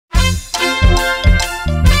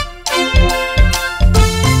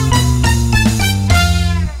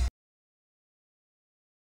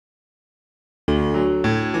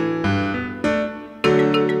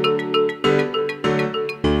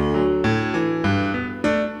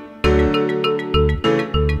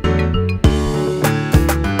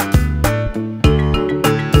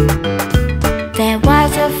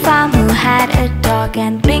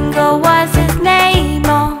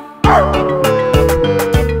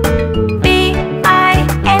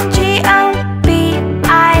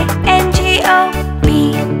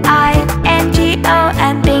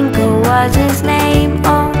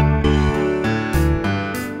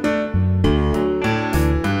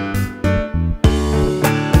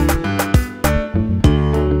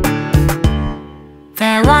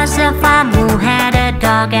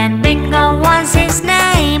dog, and Bingo was his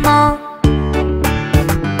name. Oh,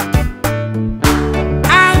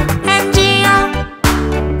 I-N-G-O,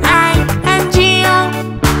 I-N-G-O,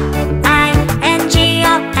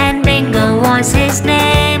 I-N-G-O, and Bingo was his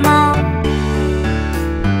name. Oh,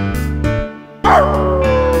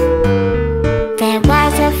 there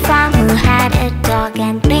was a farm who had a dog,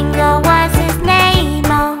 and Bingo was his name.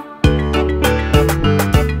 Oh,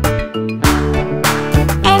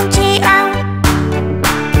 N-G-O,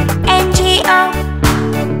 N-G-O,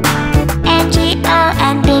 N-G-O,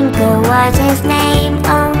 and Bingo was his name.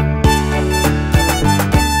 Oh,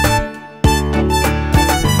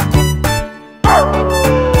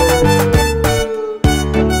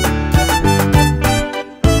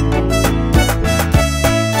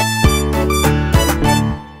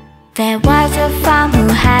 there was a farm who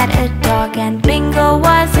had a dog, and Bingo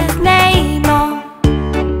was his name. Oh,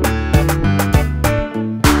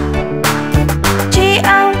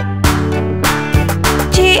 G-O,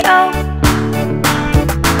 G-O,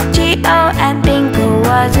 G-O, and Bingo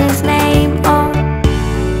was his name. Oh,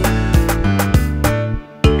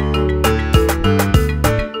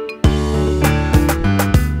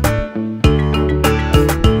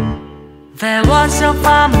 there was a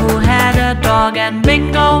farm who had a dog, and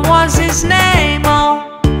Bingo was his name.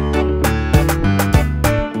 Oh,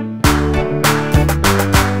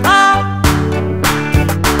 oh,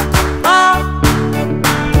 oh,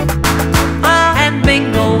 oh, and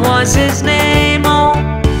Bingo was his name. Oh,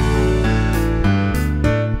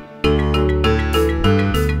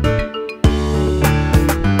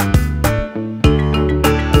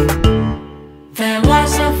 there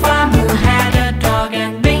was a farm who had a dog,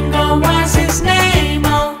 and Bingo was his name.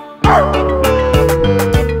 Oh,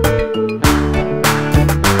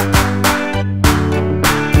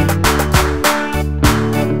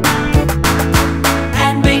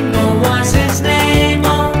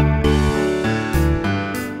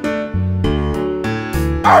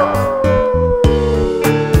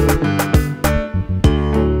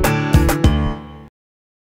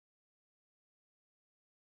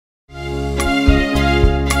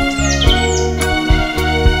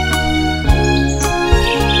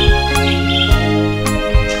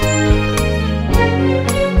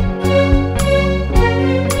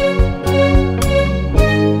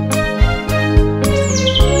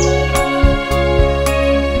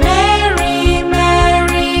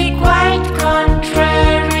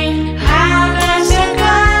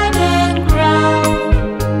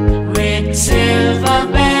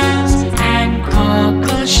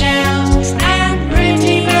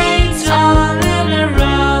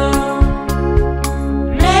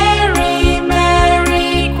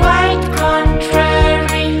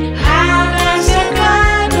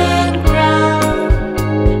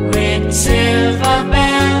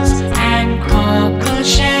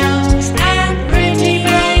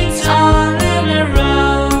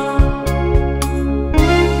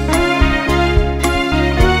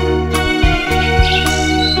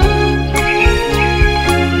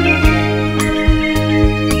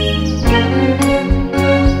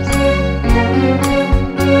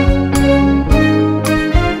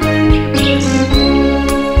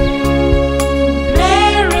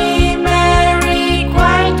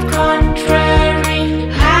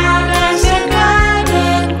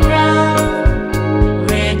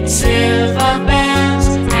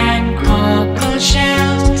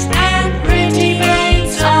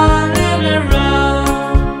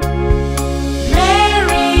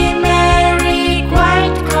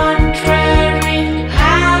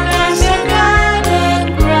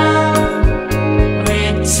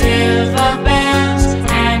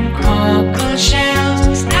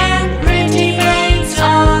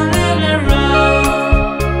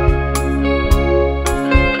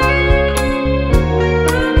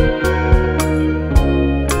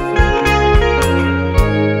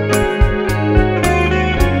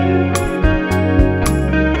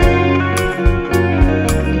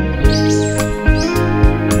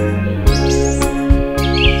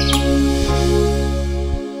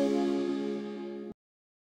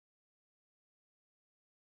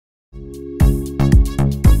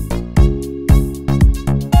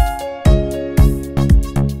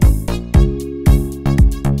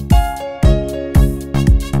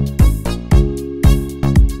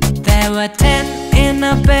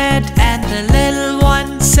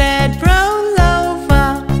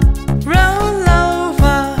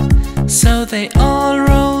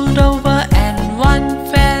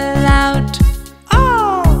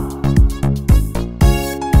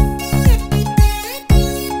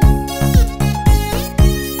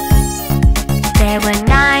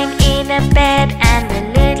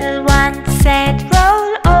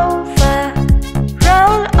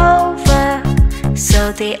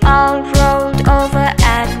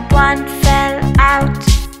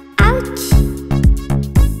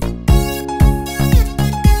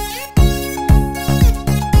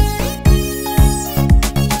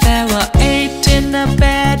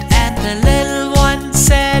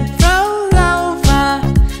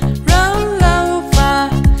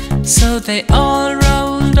 they all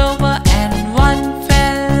rolled over and one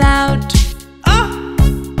fell out. Oh!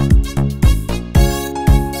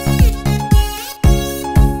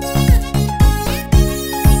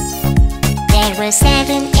 There were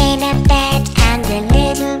 7 in a bed, and the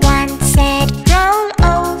little one said, roll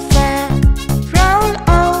over, roll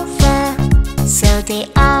over. So they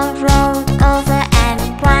all rolled over and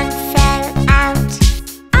one fell out.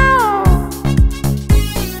 Oh!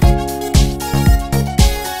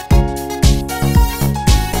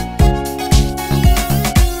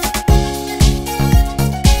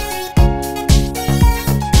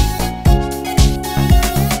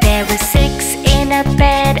 There were 6 in a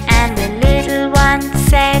bed, and the little one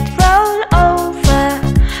said, roll over,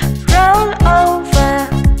 roll over.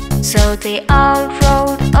 So they all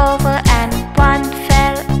rolled over and one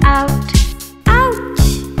fell out. Ouch!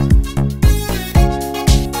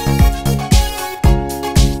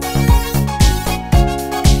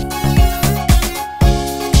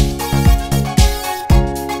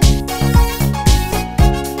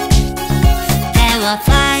 There were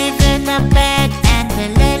 5 in a bed, and the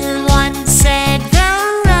little one said,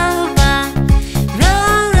 roll over,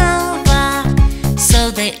 roll over. So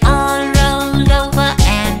they all rolled over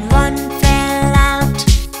and one fell out.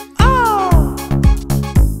 Oh!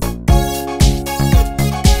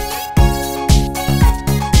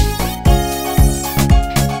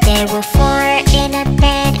 There were 4 in a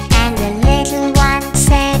bed, and the little one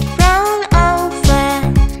said, roll over,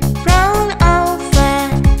 roll over.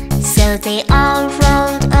 So they all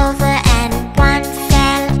rolled over and one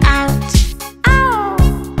fell out. Oh!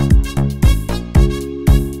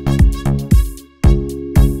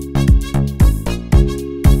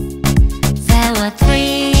 There were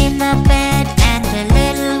 3 in a bed, and the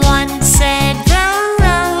little one said, roll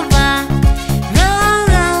over, roll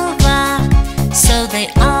over. So they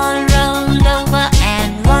all rolled over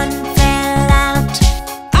and one fell out.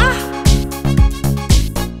 Ah!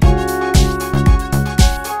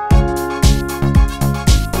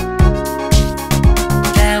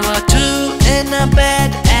 There were 2 in a bed,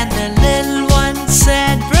 and the little one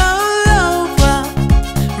said, roll over,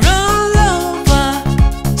 roll over.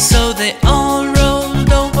 So they all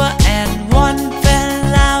rolled over and one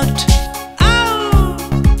fell out. Ow!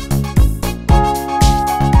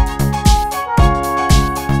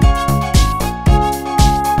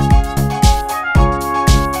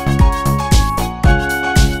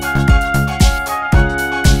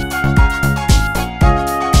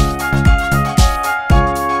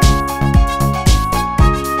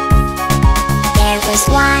 There was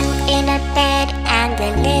 1 in a bed, and the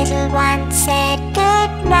little one said,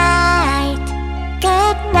 good night,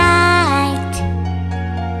 good night.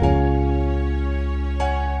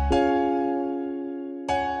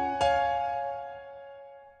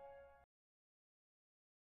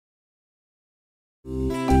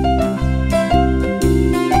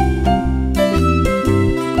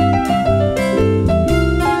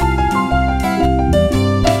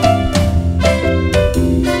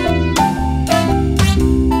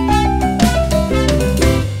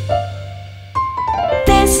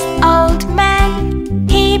 This old man,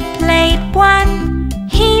 he played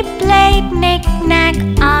he played knick-knack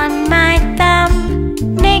on my thumb.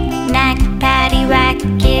 Knick-knack, paddywhack,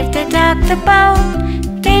 give the dog the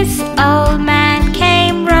bone. This old man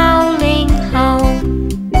came rolling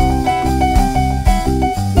home.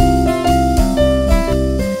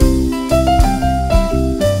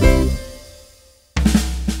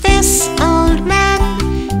 This old man,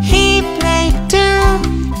 he played too.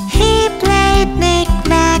 He played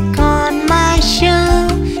knick-knack on my shoe.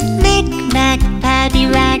 Knick-knack,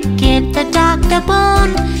 paddywhack, give the dog the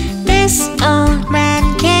bone. This old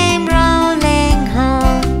man came rolling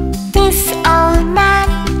home. This old man,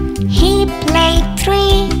 he played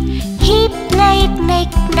 3. He played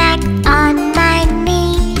knick-knack on my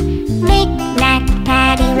knee. Knick-knack,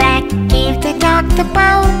 paddywhack, give the dog the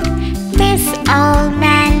bone. This old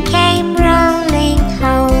man came rolling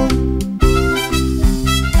home.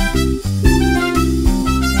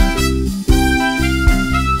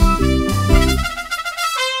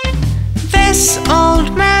 This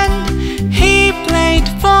old man, he played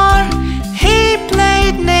 4. He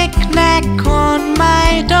played knick-knack on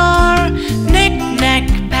my door. Knick-knack,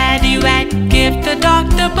 paddywhack, give the dog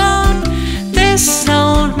the bone. This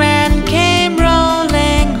old man came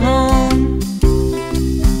rolling home.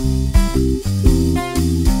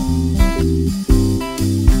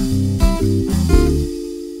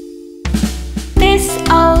 This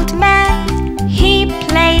old man, he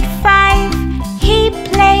played 5. He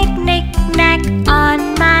played knick-knack on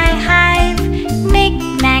my hive.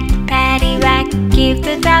 Knick-knack, paddywhack, give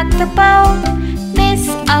the dog the bone. This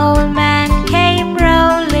old man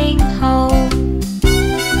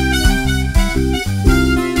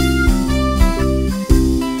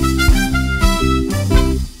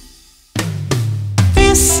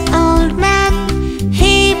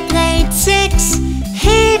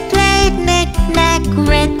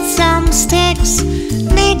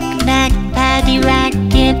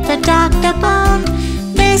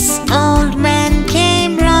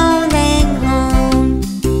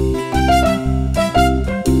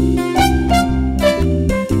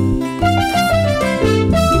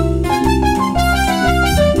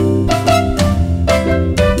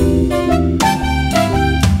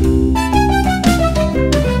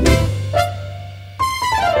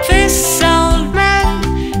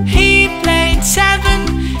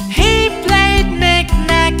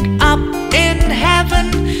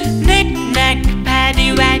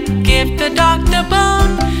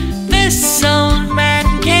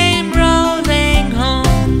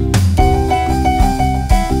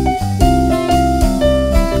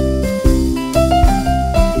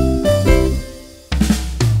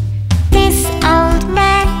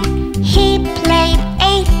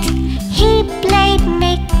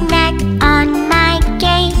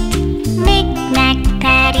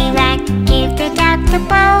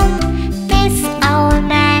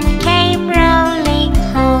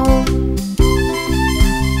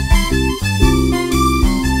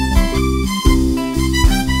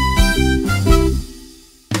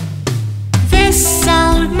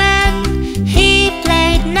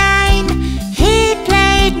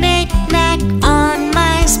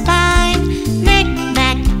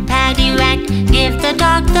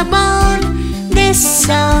the bone. This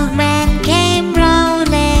old man came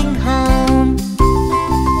rolling home.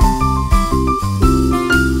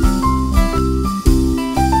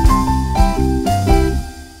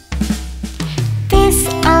 This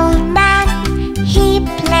old man, he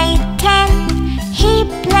played 10. He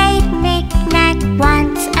played knick-knack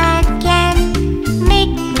once again.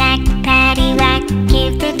 Knick-knack, paddywhack,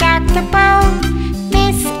 give the dog the bone.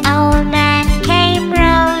 This old man came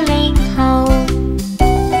rolling home.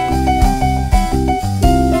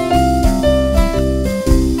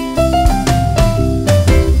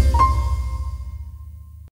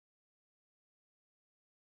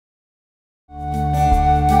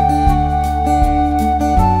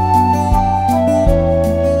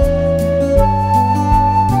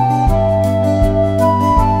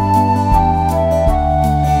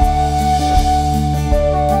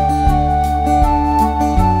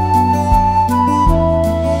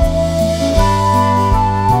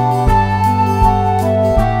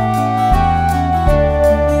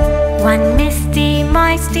 One misty,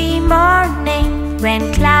 moisty morning,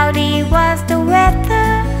 when cloudy was the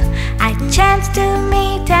weather, I chanced to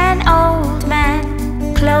meet an old man,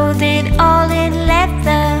 clothed all in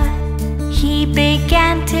leather. He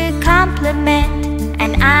began to compliment,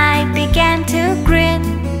 and I began to grin.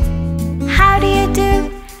 How do you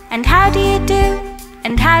do? And how do you do?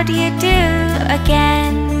 And how do you do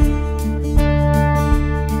again?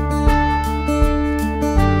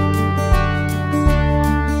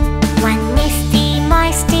 One misty,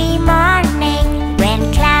 moisty morning, when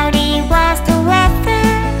cloudy was the weather,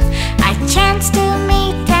 I chanced to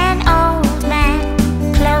meet an old man,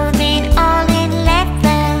 clothed all in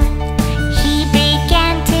leather. He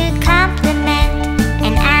began to compliment,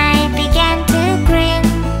 and I began to grin.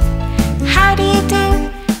 How do you do?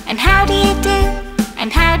 And how do you do?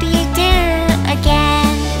 And how do you do again?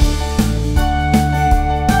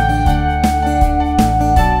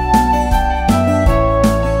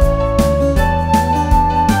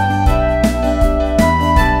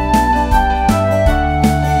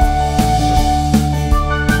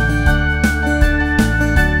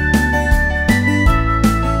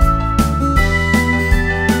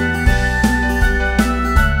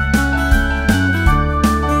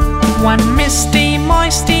 One misty,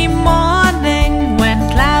 moisty morning, when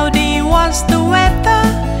cloudy was the weather,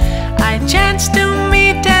 I chanced to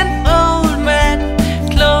meet an old man,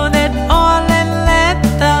 clothed all in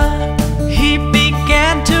leather. He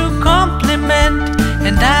began to compliment,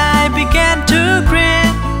 and I began to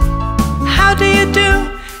grin. How do you do?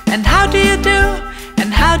 And how do you do?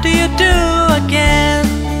 And how do you do again?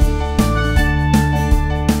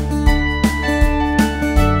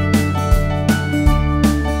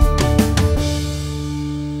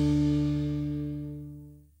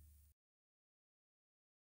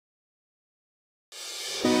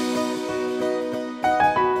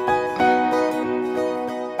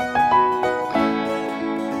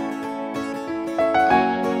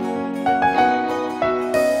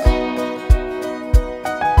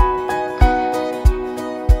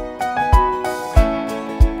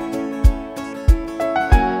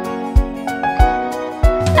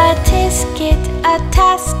 Tisket, a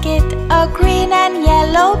tasket, a green and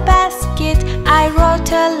yellow basket. I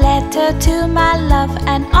wrote a letter to my love,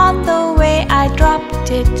 and on the way I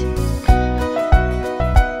dropped it.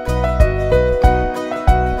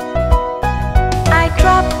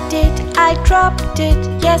 I dropped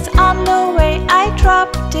it, yes, on the way I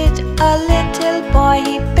dropped it. A little boy,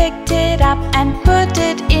 he picked it up and put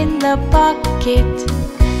it in the pocket.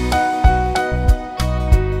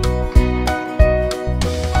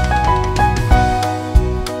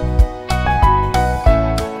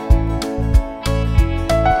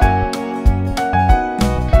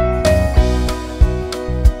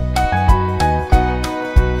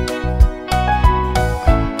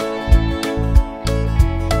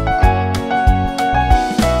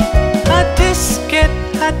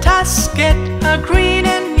 A tasket, a green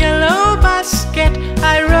and yellow basket.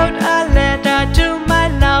 I wrote a letter to my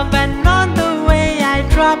love, and on the way I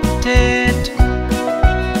dropped it.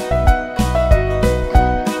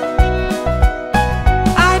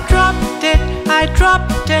 I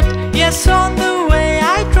dropped it, yes, on the way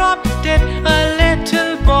I dropped it. A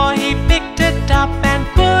little boy, he picked it up and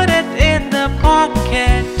put it in the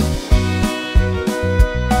pocket.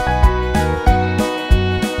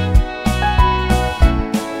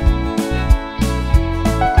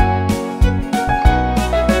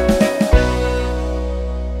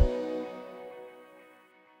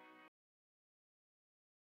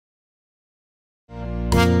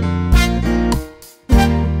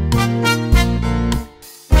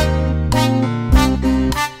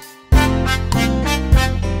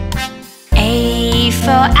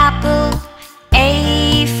 for apple,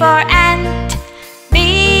 A for ant,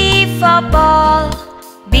 B for ball,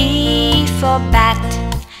 B for bat,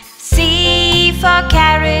 C for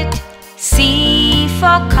carrot, C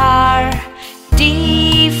for car,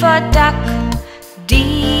 D for duck,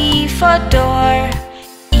 D for door,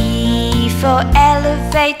 E for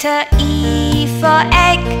elevator, E for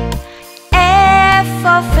egg, F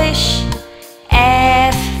for fish,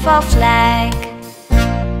 F for flag.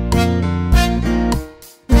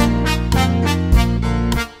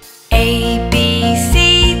 A, B,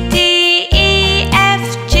 C, D, E,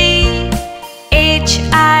 F, G, H,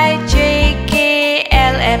 I, J, K,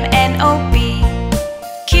 L, M, N, O, P,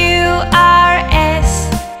 Q, R, S,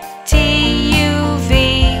 T, U, V,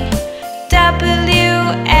 W,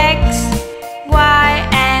 X, Y,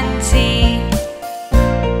 and Z.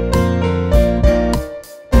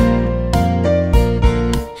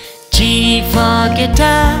 G for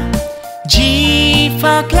guitar, G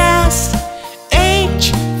for glass,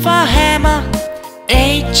 H for hammer,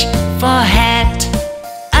 H for hat,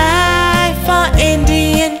 I for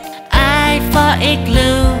Indian, I for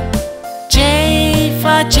igloo, J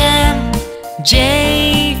for jam,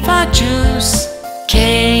 J for juice,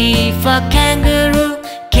 K for kangaroo,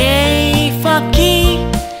 K for key,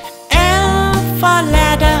 L for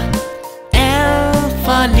ladder, L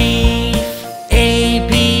for leaf. A,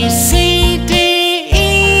 B, C, D,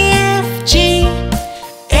 E, F, G,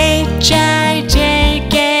 H, I, J,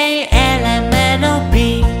 K, L, M, N, O,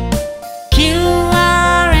 P, Q,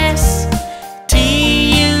 R, S, T,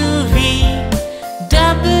 U, V,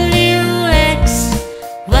 W, X,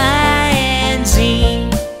 Y, and Z.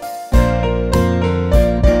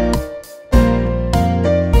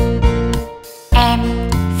 M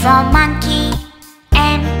for monkey,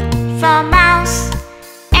 N for mouse,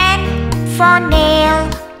 N for nail,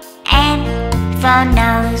 N for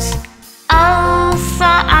nose, O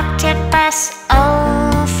for octopus,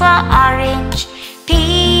 O for orange,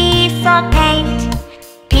 P for paint,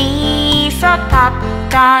 P for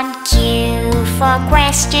popcorn, Q for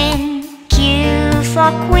question, Q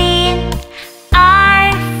for queen,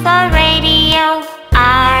 R for radio,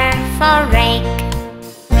 R for rake.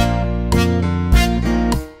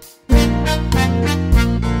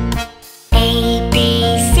 A, B,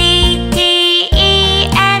 C, D, E,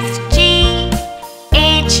 F, G,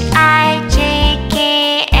 H, I, J,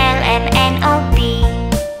 K, L, M, N, O, P,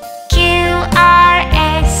 Q, R,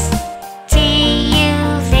 S, T,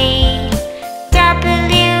 U, V,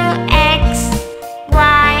 W, X,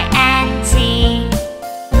 Y, and Z.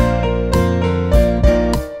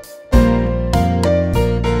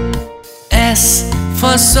 S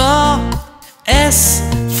for saw, S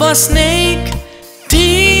for snake,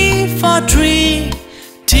 T for tree,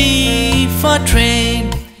 T for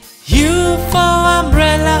train, U for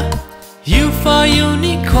umbrella, U for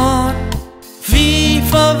unicorn, V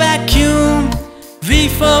for vacuum, V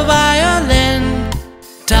for violin,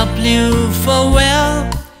 W for well,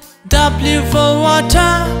 W for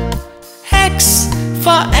water, X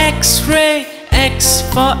for x-ray, X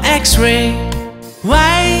for x-ray,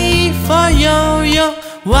 Y for yo-yo,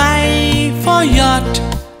 Y for yacht,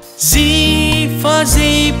 Z for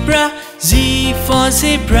zebra, Z for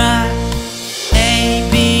zebra. A,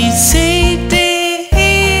 B, C, D,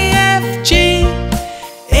 E, F, G,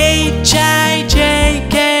 H, I, J,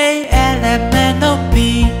 K, L, M, N, O,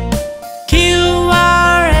 P, Q,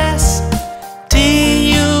 R, S,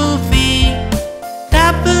 T, U, V,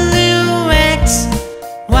 W, X,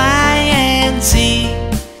 Y, and Z.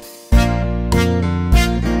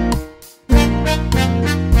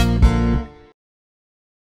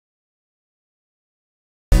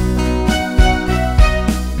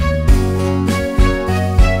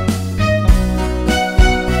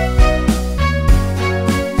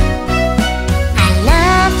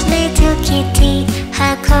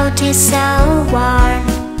 Is so warm,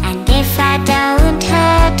 and if I don't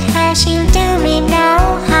hurt her, she'll do me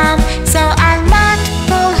no harm. So I'll not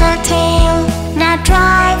pull her tail, not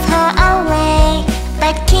drive her away,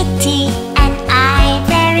 but Kitty and I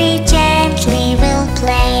very gently will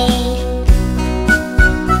play.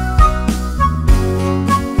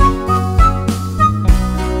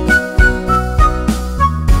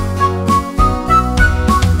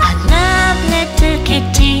 I love little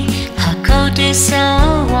Kitty, her coat is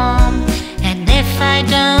so warm, and if I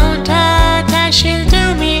don't hurt her, she'll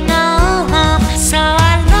do me no harm. So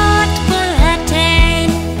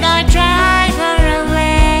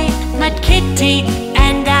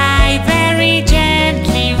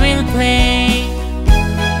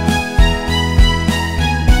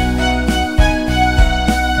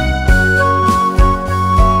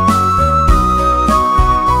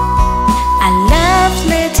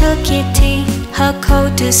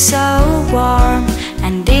bed is so warm,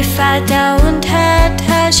 and if I don't hurt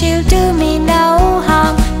her, she'll do me no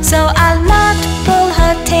harm. So I'll not pull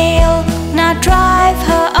her tail, not drive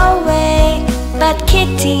her away, but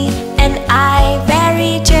Kitty and I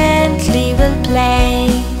very gently will play.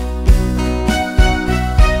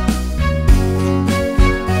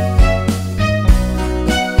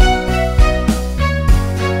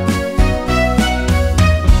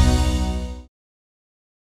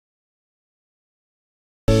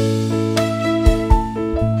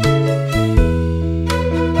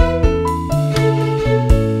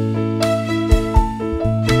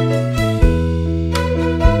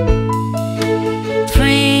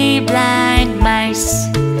 Three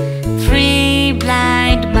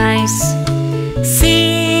blind mice.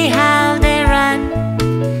 See how they run,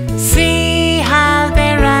 see how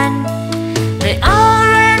they run. They all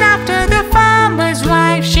ran after the farmer's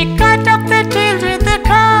wife. She cut off their tails with a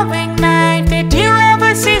carving knife. Did you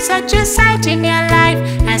ever see such a sight in your life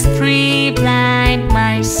as three blind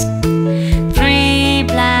mice? Three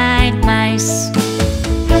blind mice.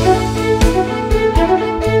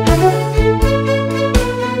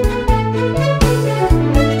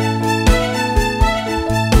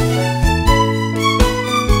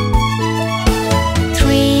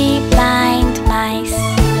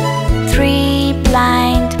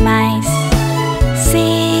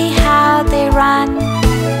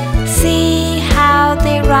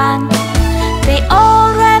 They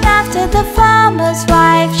all ran after the farmer's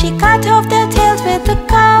wife. She cut off their tails with a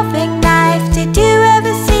carving knife. Did you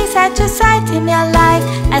ever see such a sight in your life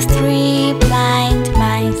as three blind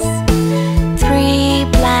mice? Three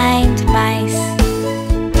blind mice.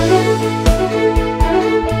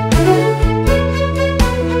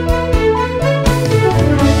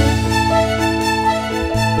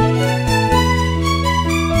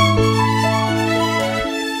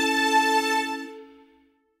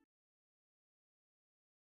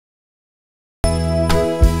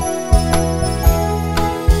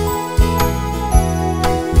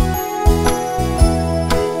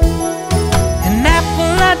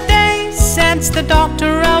 The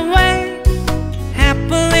doctor away.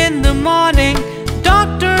 Apple in the morning,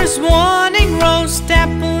 doctor's warning. Roast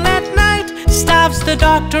apple at night, starves the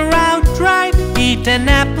doctor outright. Eat an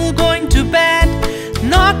apple going to bed,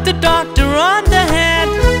 knock the doctor on the head.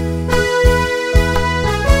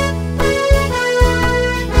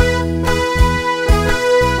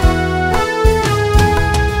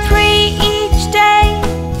 Three each day,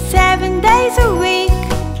 7 days a week.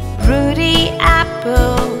 Rudy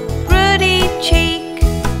apple, cheek.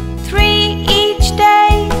 Three each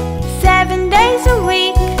day, 7 days a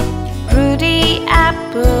week. Rudy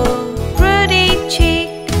apple, Rudy cheek.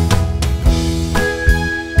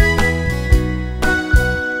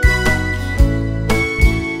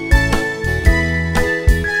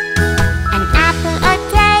 An apple a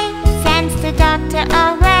day sends the doctor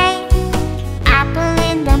away. Apple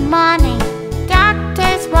in the morning,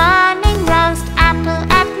 doctor's warning. Roast apple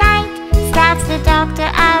at night, starves the doctor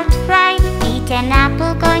outright. Eat an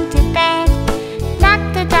apple going to bed, knock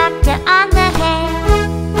the doctor on the head.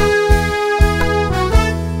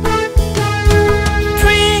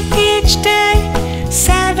 Three each day,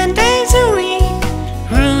 7 days a week.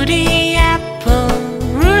 Rudy apple,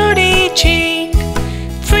 Rudy cheek.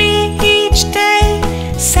 Three each day,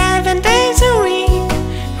 7 days a week.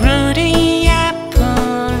 Rudy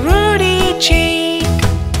apple, Rudy cheek.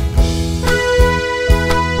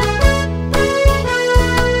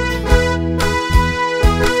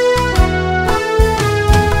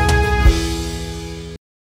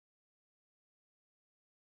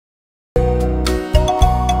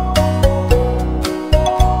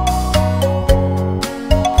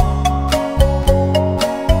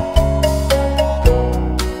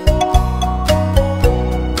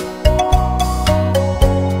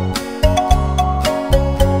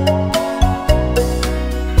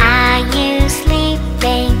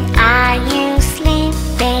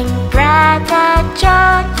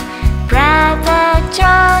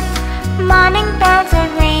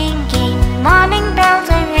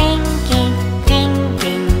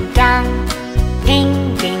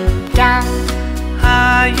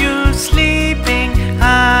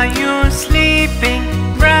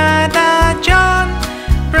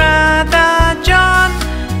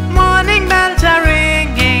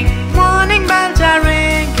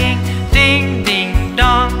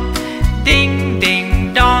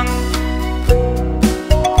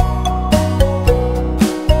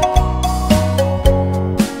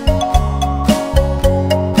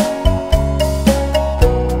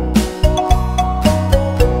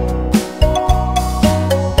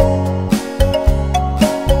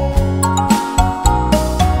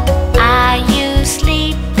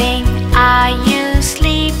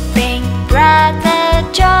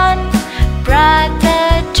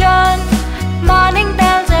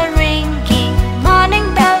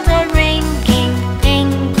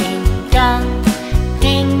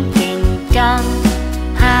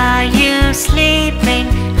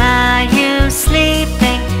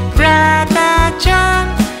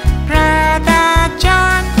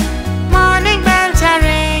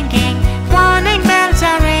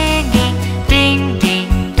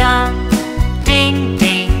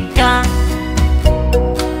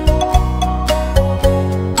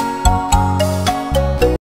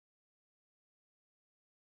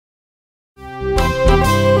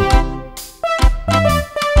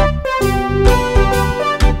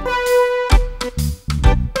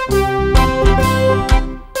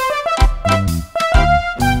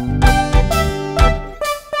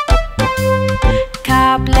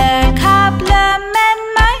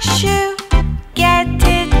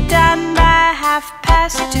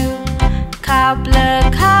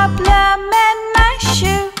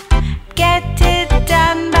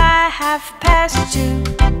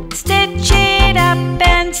 2:30. Stitch it up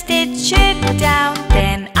and stitch it down,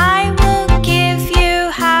 then I will give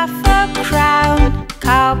you half a crown.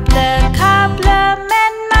 Cobbler, cobbler,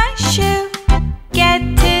 mend my shoe. Get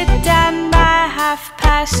it done by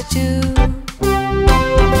 2:30.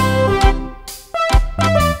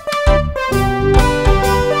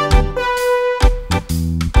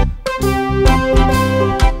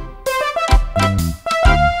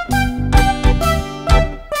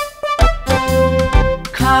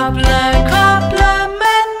 Cobbler, cobbler,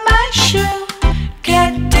 mend my shoe.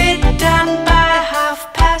 Get it done by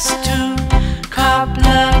 2:30.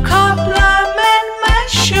 Cobbler, cobbler, mend my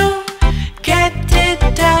shoe. Get it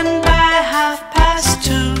done by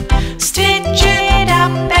 2:30. Stitch it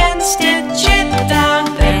up and stitch it down,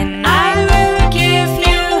 then I will give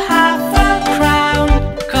you half a crown.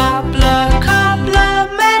 Cobbler, cobbler,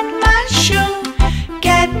 mend my shoe.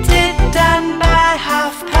 Get it done by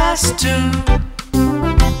 2:30.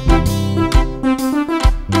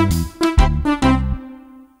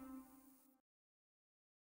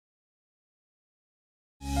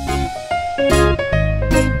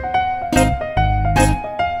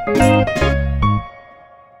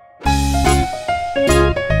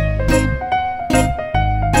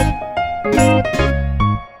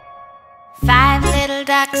 Five little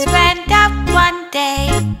ducks went up one day,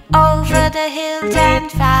 over the hills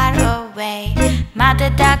and far away. Mother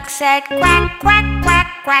duck said quack, quack, quack,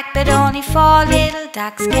 quack, but only 4 little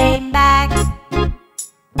ducks came back.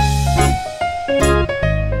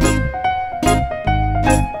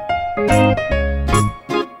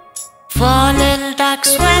 Four little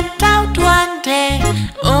ducks went out one day,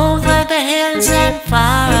 over the hills and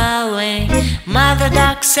far away. Mother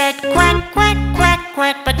duck said quack, quack, quack,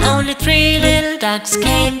 quack, but only 3 little ducks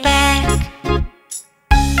came back.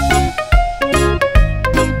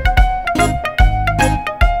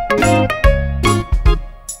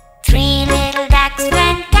 Three little ducks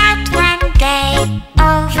went out one day,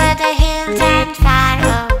 over the hills and far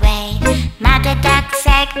away. Mother duck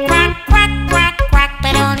said quack, quack, quack, quack,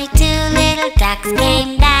 but only 2 little ducks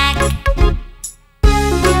came back.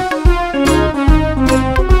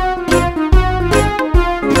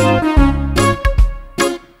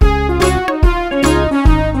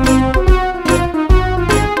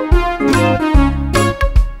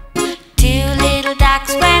 Two little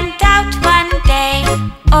ducks went out one day,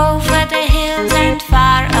 over the hills and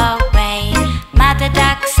far away. Mother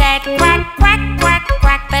duck said quack, quack, quack,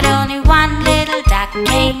 quack, but only 1 little duck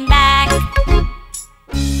came back.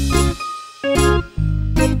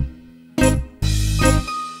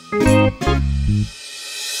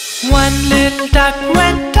 One little duck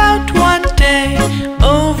went out one day,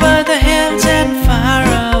 over the hills and far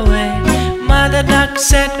away. Mother duck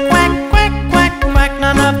said quack, quack, quack, quack,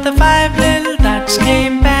 none of the 5 little ducks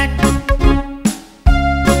came back.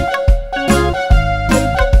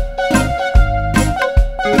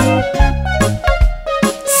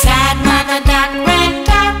 Sad mother duck went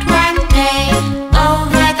out one day,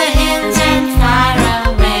 over the hills and far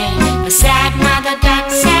away. The sad mother duck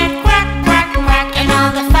said quack, quack, quack, and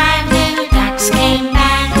all the 5 little ducks came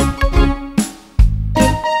back.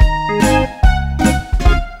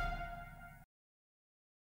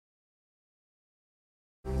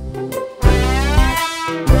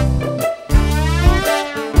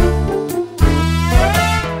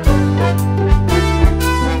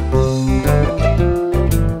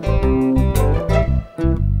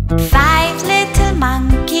 Five little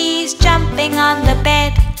monkeys jumping on the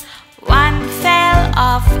bed. One fell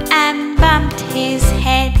off and bumped his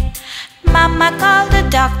head. Mama called the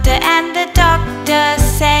doctor and the doctor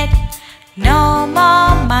said, no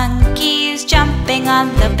more monkeys jumping on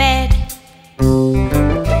the bed.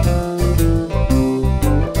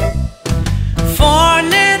 4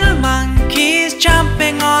 little monkeys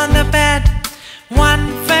jumping on the bed.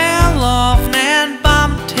 One fell off and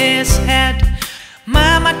bumped his head.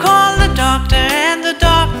 Mama called the doctor and the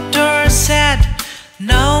doctor said,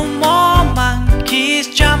 no more monkeys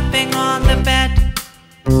jumping on the bed.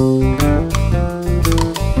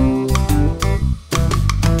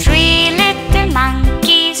 3 little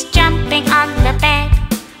monkeys jumping on the bed.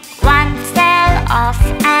 One fell off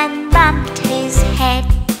and bumped his head.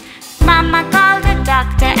 Mama called the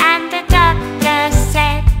doctor and the doctor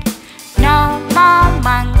said, no more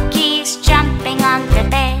monkeys jumping on the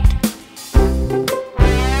bed.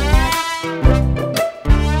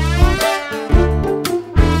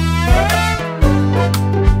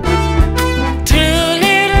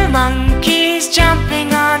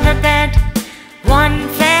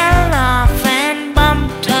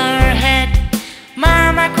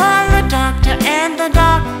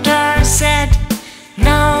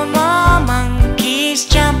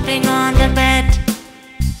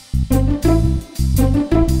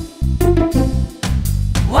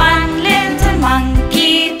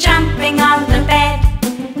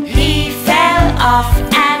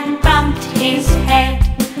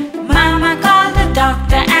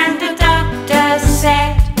 doctor, and the doctor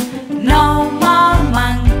said, no more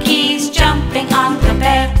monkeys jumping on the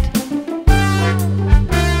bed.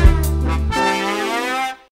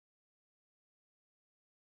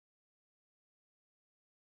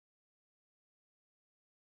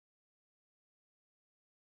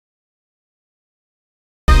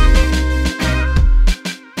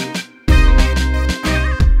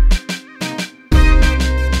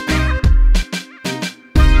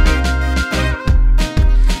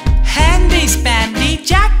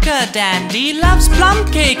 Dandy loves plum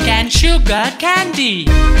cake and sugar candy.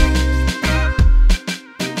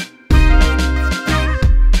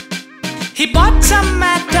 He bought some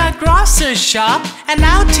at the grocer's shop, and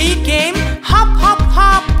out he came, hop, hop,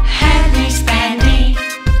 hop. Handy Spandy,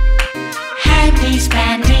 Handy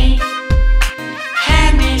Spandy,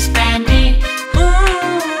 Handy Spandy,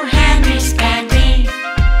 ooh, Handy Spandy.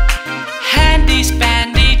 Handy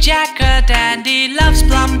Spandy, Jack-a-dandy loves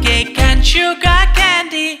plum cake and sugar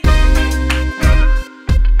candy.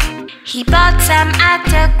 He bought some at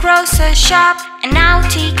the grocer's shop, and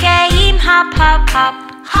out he came, hop, hop, hop.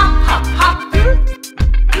 Hop, hop, hop.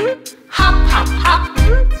 Hop, hop, hop.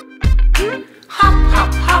 Hop,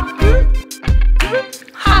 hop, hop.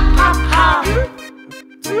 Hop, hop, hop.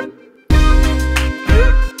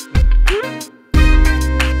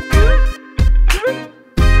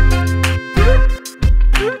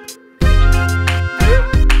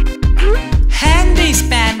 Handy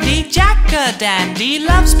Spandy, Jack-a-dandy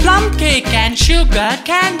loves plum cake and sugar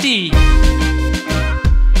candy.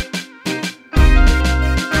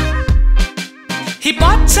 He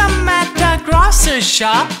bought some at the grocer's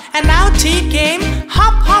shop, and out he came,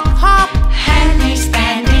 hop, hop, hop. Handy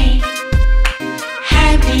Spandy,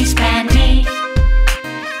 Handy Spandy,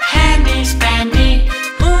 Handy Spandy,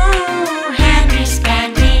 ooh, Handy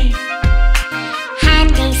Spandy.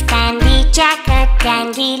 Handy Spandy,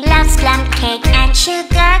 Jack-a-dandy loves plum cake and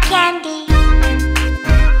sugar candy.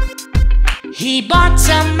 He bought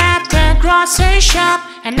some at the grocer's shop,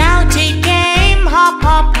 and out he came, hop,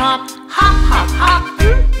 hop, hop. Hop, hop, hop.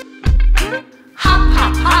 Hop,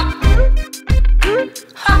 hop, hop.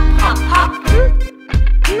 Hop, hop, hop.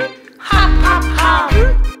 Hop, hop, hop.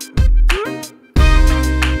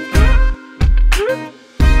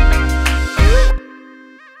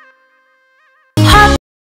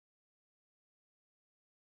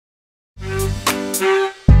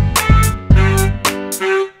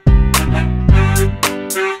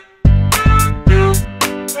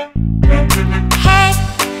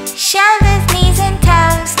 Shoulders, knees and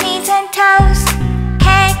toes, knees and toes.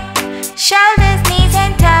 Head, shoulders, knees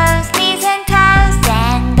and toes, knees and toes.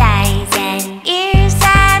 And eyes and ears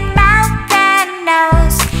and mouth and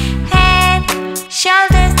nose. Head,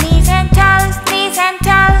 shoulders, knees and toes, knees and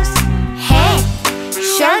toes. Head,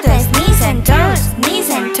 shoulders, knees and toes, knees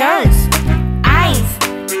and toes. Eyes,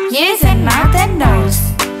 ears and mouth and nose.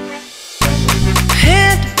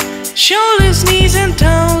 Head, shoulders, knees and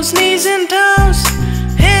toes, knees and toes.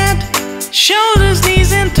 Head, shoulders,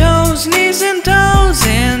 knees and toes, knees and toes.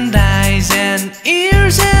 And eyes and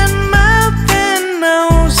ears and mouth and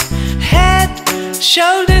nose. Head,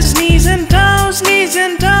 shoulders, knees and toes, knees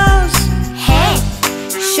and toes. Head,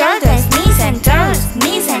 shoulders, knees and toes,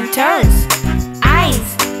 knees and toes.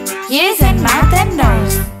 Eyes, ears and mouth and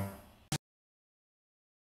nose.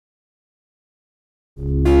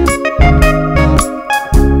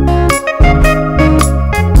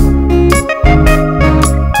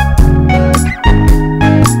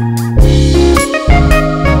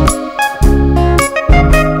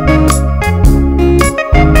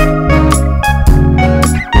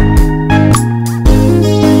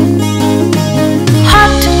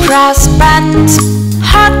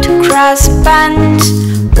 Hot cross buns.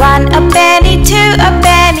 1 a penny, 2 a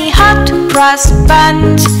penny, hot cross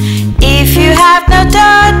buns. If you have no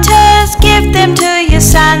daughters, give them to your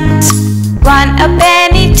sons. 1 a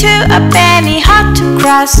penny, 2 a penny, hot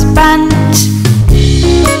cross buns.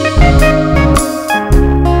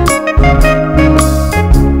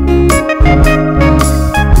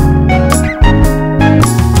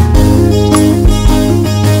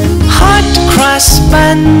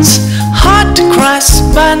 Hot cross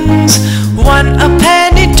buns. 1 a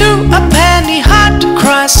penny, 2 a penny, hot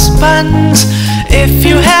cross buns. If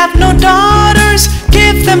you have no daughters,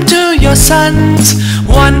 give them to your sons.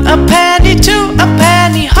 1 a penny, 2 a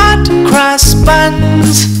penny, hot cross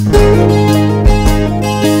buns.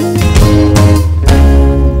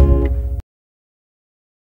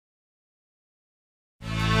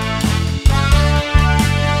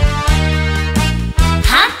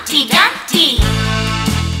 Humpty Dumpty.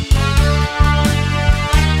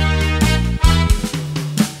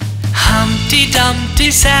 Humpty Humpty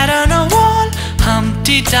Dumpty sat on a wall.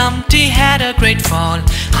 Humpty Dumpty had a great fall.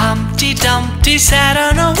 Humpty Dumpty sat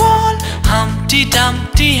on a wall. Humpty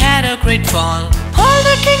Dumpty had a great fall. All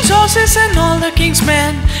the king's horses and all the king's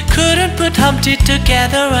men couldn't put Humpty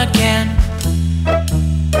together again.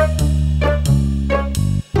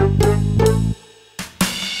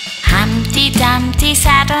 Humpty Dumpty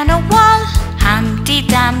sat on a wall. Humpty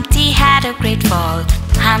Dumpty had a great fall.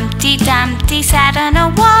 Humpty Dumpty sat on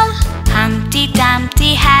a wall. Humpty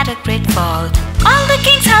Dumpty had a great fall. All the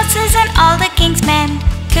king's houses and all the king's men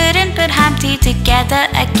couldn't put Humpty together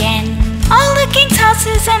again. All the king's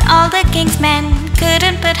houses and all the king's men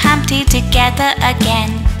couldn't put Humpty together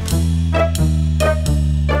again.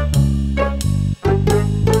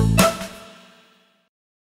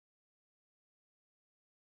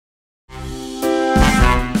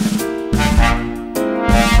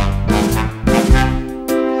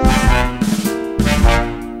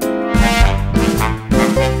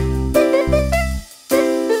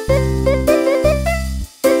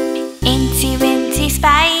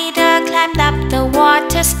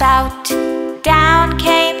 Spout. Down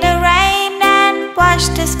came the rain and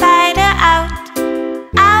washed the spider out.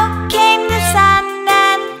 Out came the sun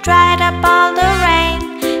and dried up all the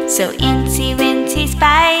rain. So Incy Wincy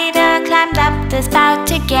Spider climbed up the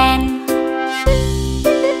spout again.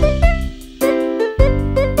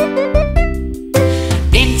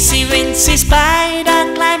 Incy Wincy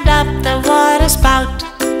Spider climbed up the water spout.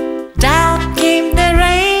 Down came the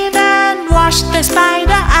rain and washed the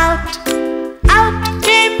spider out.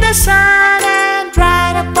 The sun and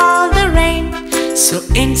dried up all the rain. So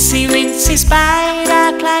Incy Wincy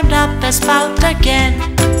Spider climbed up the spout again.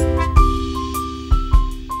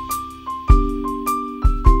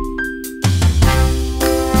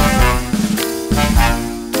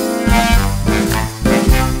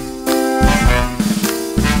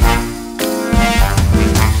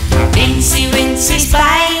 Incy Wincy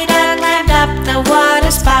Spider climbed up the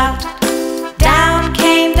water spout. Down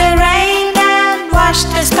came the rain and washed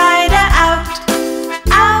the spider out.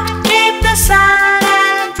 Out came the sun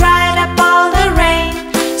and dried up all the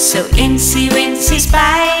rain. So Incy Wincy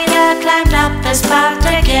Spider climbed up the spout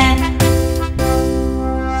again.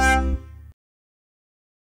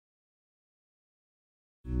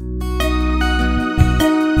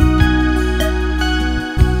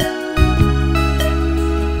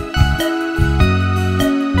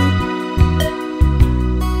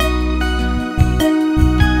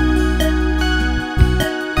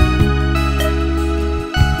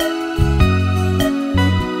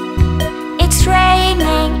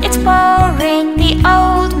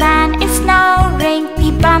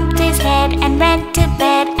 And went to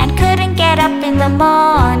bed and couldn't get up in the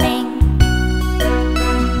morning.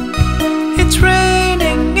 It's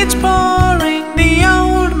raining, it's pouring, the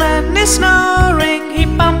old man is snoring. He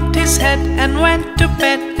bumped his head and went to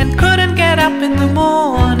bed and couldn't get up in the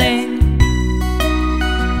morning.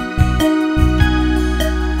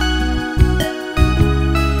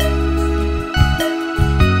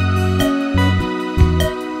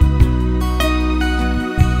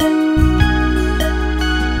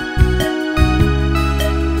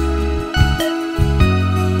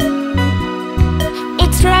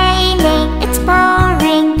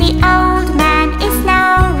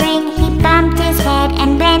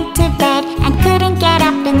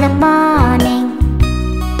 In the morning.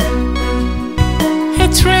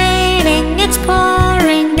 It's raining, it's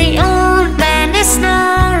pouring, the old man is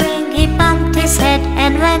snoring. He bumped his head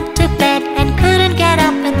and went to bed and couldn't get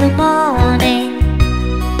up in the morning.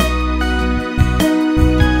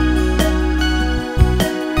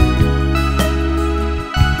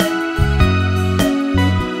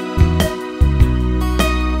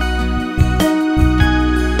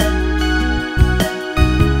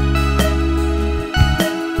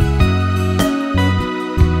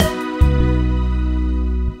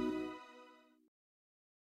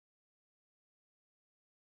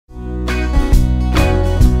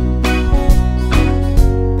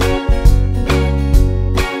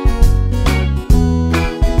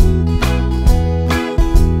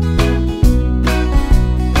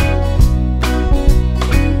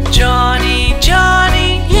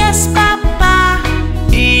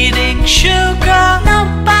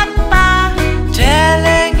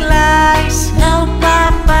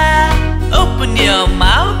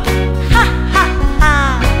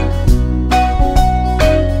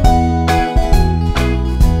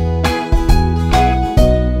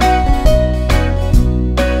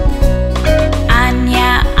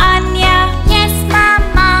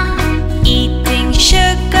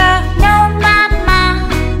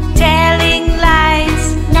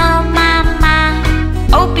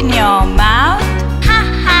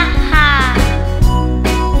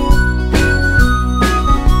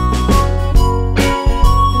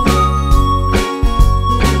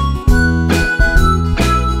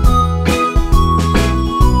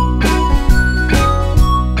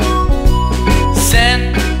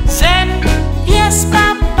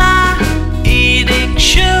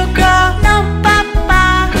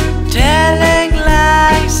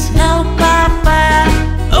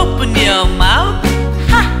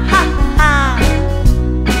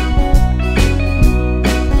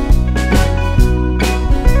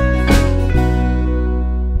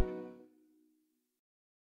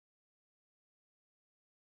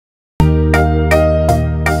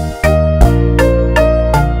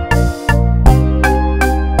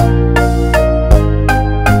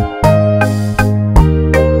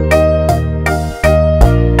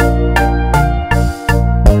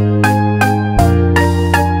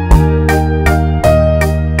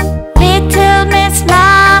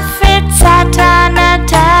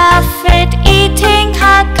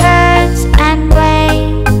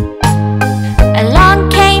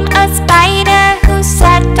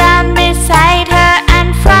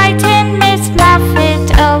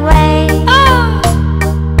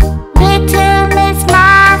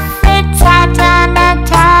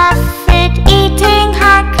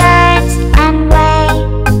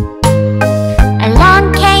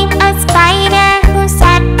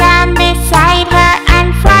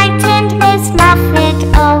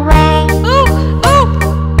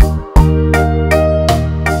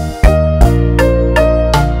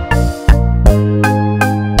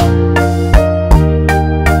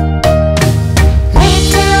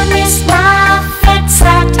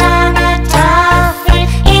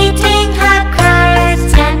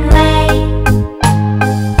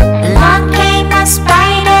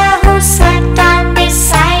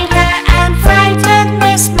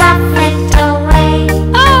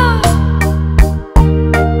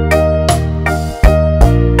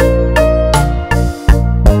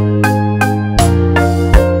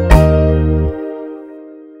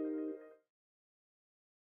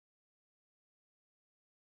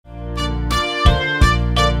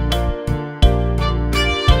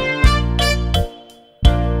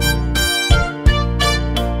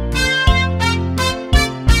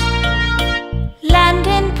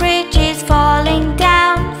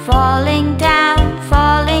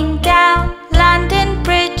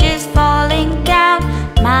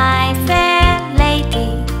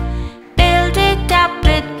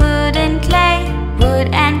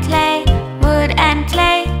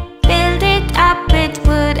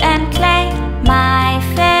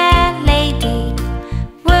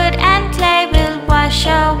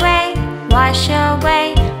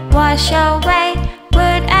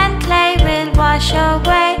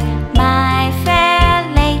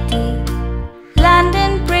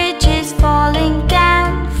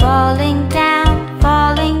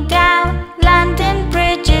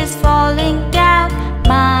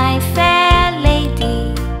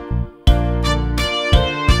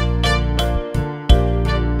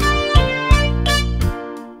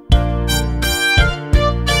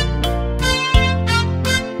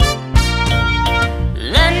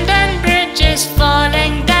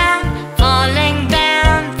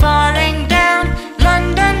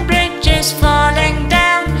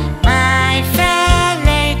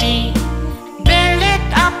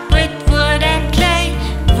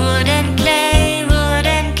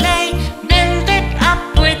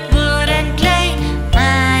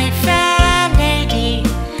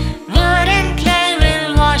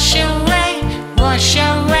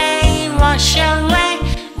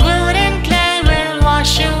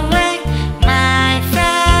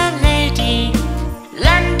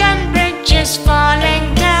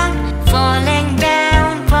 falling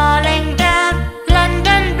down, falling down.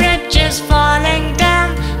 London Bridge is falling down,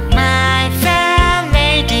 my fair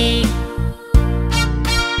lady.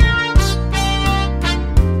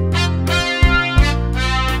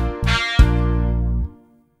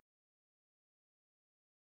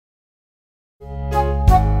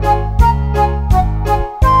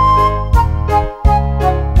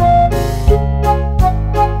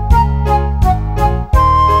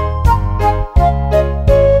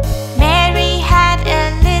 Mary had a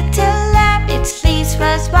little lamb, its fleece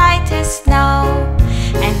was white as snow.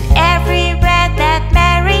 And everywhere that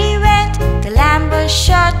Mary went, the lamb was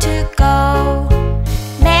sure to go.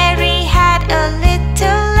 Mary had a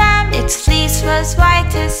little lamb, its fleece was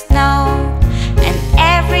white as snow. And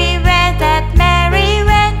everywhere that Mary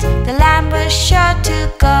went, the lamb was sure to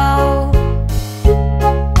go.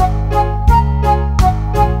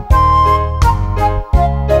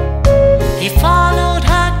 He followed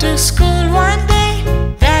her to school one day,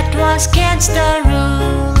 that was against the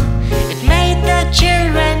rule. It made the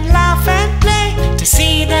children laugh and play to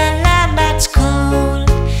see the lamb at school.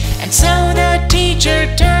 And so the teacher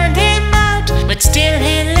turned him out, but still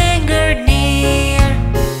he lingered near.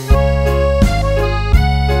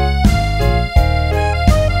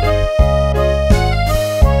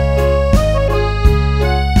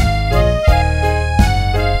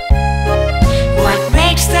 What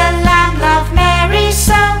makes the lamb love Mary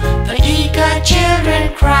so? The eager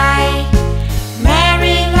children cry.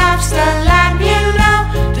 Mary loves the lamb, you know,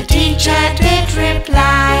 the teacher did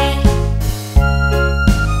reply.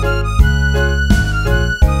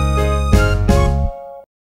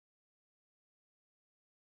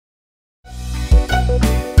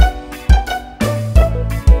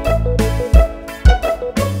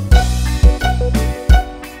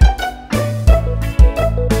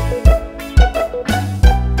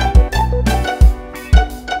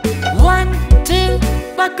 One, two,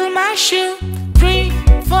 buckle my shoe. 3,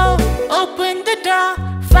 4, open the door.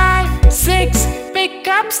 5, 6, pick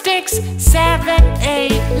up sticks. 7,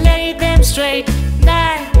 8, lay them straight.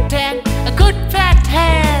 9, 10, a good fat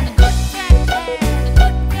hen. A good fat hen, a good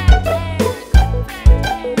fat hen, a good fat hen.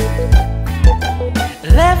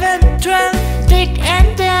 11, 12, dig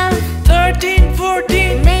and delve. 13,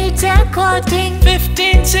 14, maids are courting.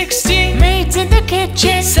 15, 16, maids in the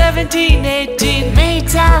kitchen. 17, 18,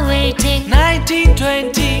 maids are waiting. 19,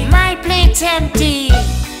 20, my plate's empty.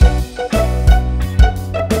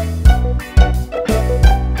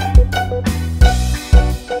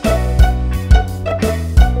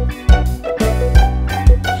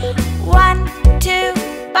 One, two,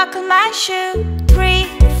 buckle my shoe. 3,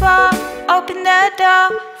 4, open the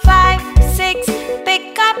door. 5, 6,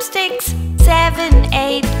 pick up sticks. 7,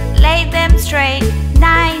 8, lay them straight.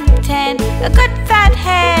 9, 10, a good fat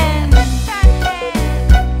hen.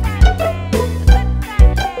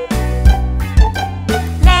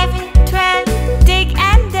 11, 12, dig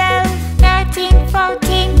and delve. 13,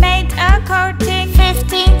 14, maids are courting.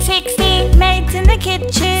 15, 16, maids in the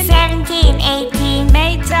kitchen. 17, 18,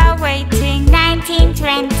 maids are waiting. 19,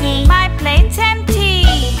 20, my plate's empty.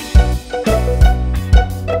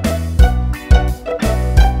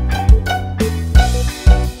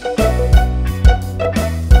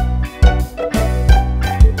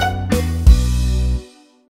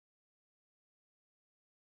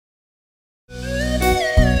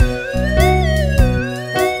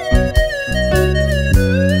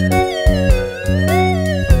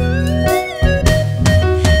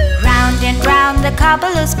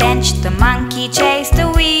 Cobbler's bench, the monkey chased the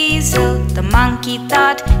weasel. The monkey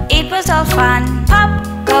thought it was all fun.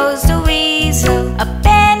 Pop goes the weasel. A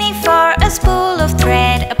penny for a spool of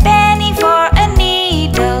thread, a penny for a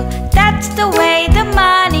needle. That's the way the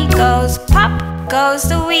money goes. Pop goes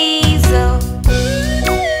the weasel.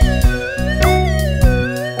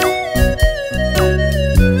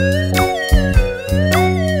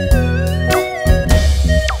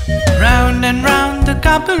 Round and round the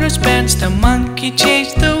cobbler's bench, the monkey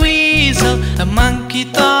chased the weasel. The monkey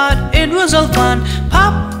thought it was all fun.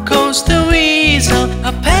 Pop goes the weasel.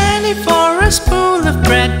 A penny for a spool of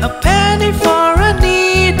bread, a penny for a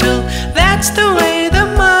needle. That's the way the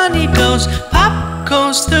money goes. Pop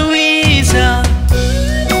goes the weasel.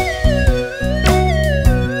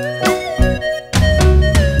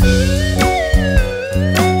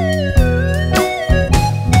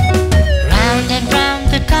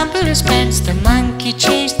 Bench, the monkey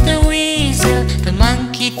chased the weasel. The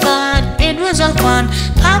monkey thought it was all fun.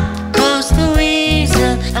 Pop goes the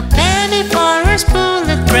weasel. A penny for a spool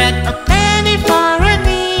of bread, a penny for a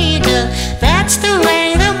needle. That's the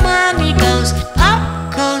way the money goes.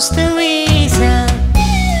 Pop goes the weasel.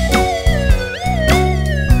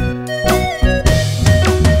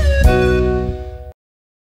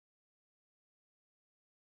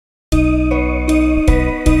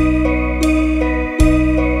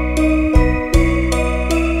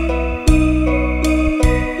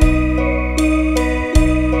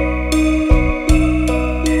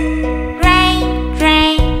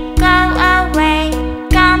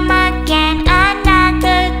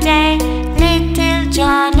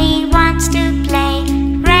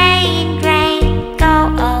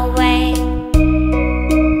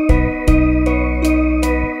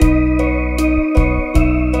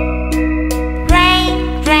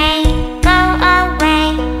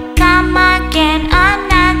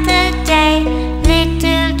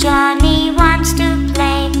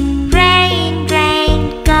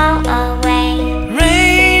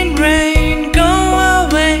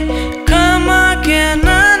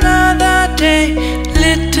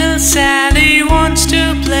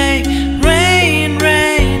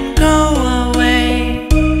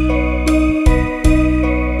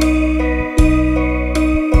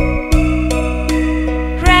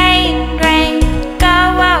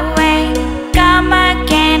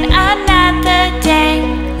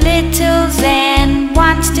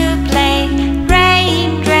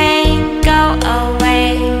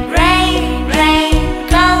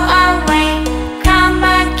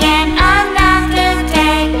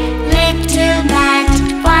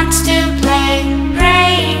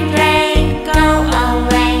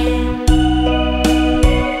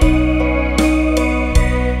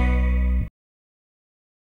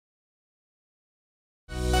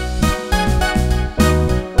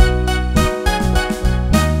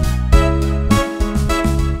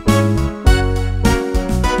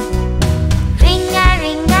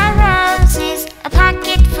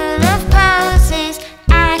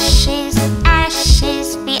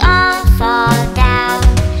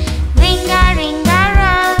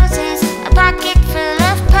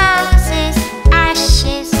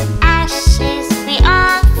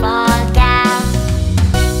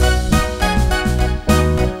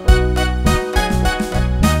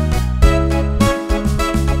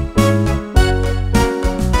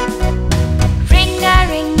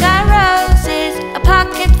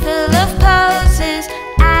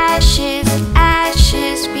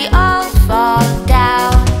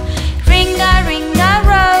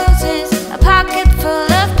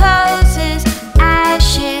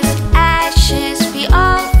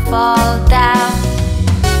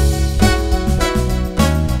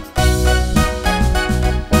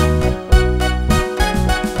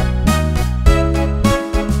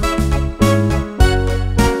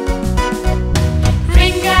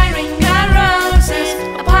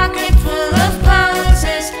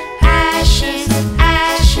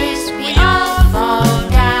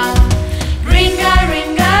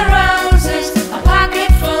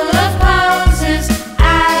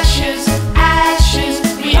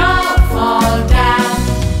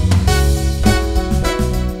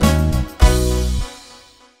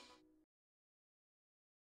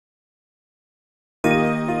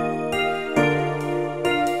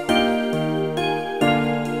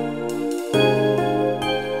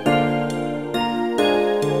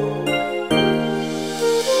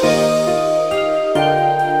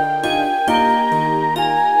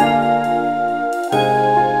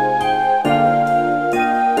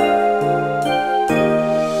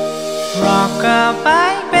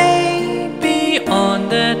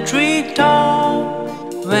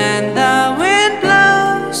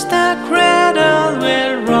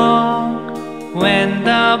 When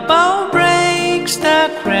the bow breaks, the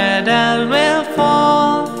cradle will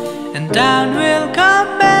fall, and down will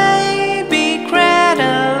come baby,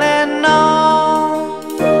 cradle and all.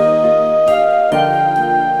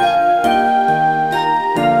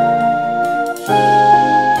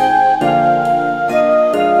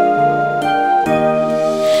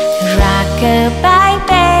 Rock-a-bye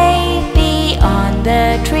baby on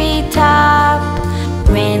the treetop.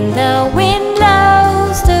 When the wind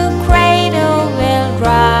blows, the cradle will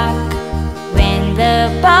rock. When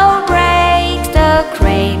the bow breaks, the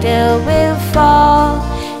cradle will fall,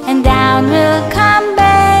 and down will come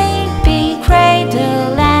baby,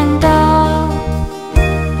 cradle and all.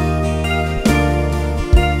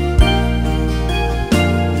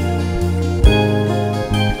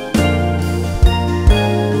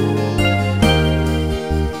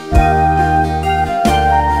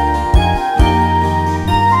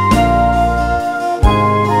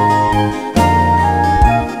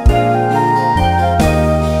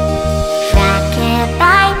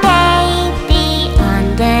 Rock-a-bye baby on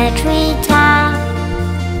the treetop.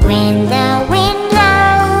 When the wind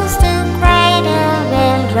blows, the cradle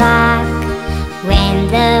will rock. When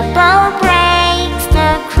the bow breaks,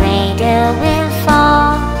 the cradle will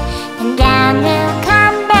fall, and down will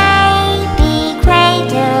come baby,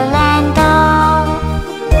 cradle and all.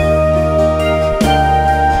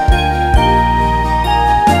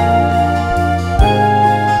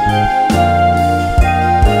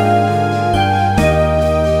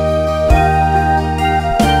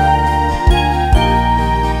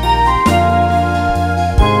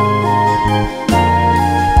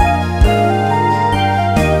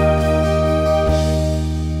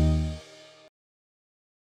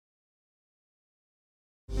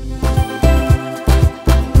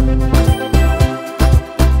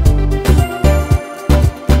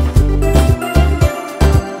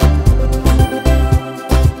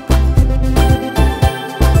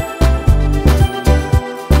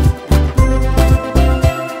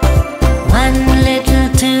 One little,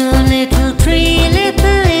 two little, three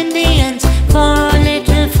little Indians, 4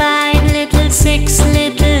 little, 5 little, 6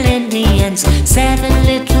 little Indians, 7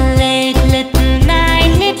 little, 8 little,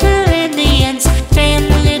 9 little Indians, 10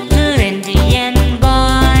 little Indian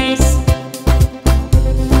boys.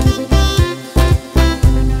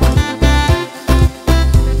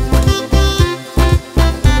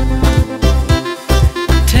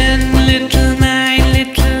 10 little, 9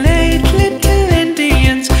 little, 8 little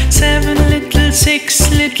Indians, 7 little,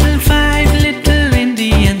 6 little, 5 little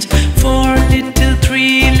Indians, 4 little,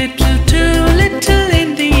 3 little, 2 little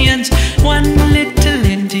Indians, 1 little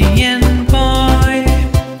Indian boy.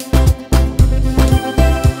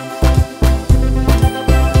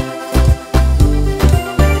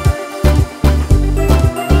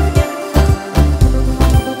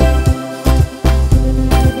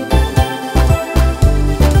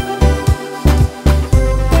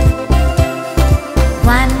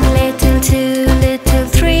 One little, 2 little,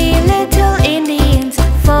 3 little Indians,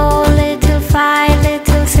 4 little, 5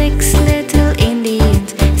 little, 6 little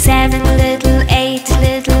Indians, 7 little, 8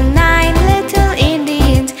 little, 9 little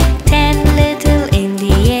Indians, 10 little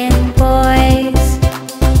Indian boys.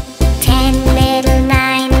 10 little,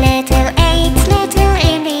 9 little, 8 little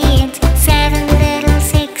Indians, 7 little,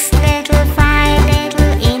 6 little, 5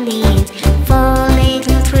 little Indians, 4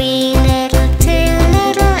 little, 3 little, 2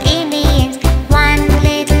 little Indians, 1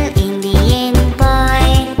 little Indian boy.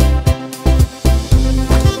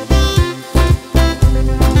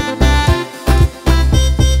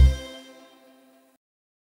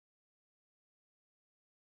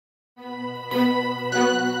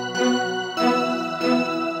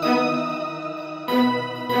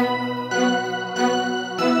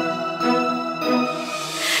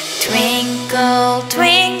 Twinkle,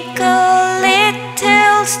 twinkle,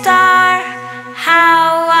 little star,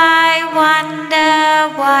 how I wonder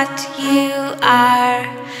what you are.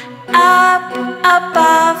 Up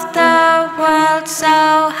above the world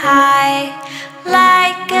so high,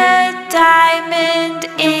 like a diamond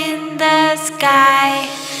in the sky.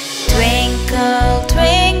 Twinkle,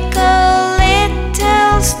 twinkle,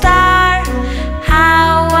 little star,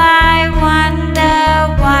 how I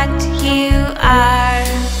wonder what you are.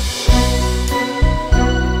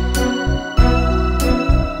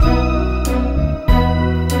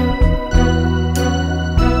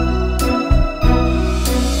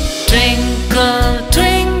 Twinkle,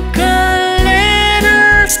 twinkle,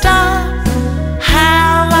 little star, how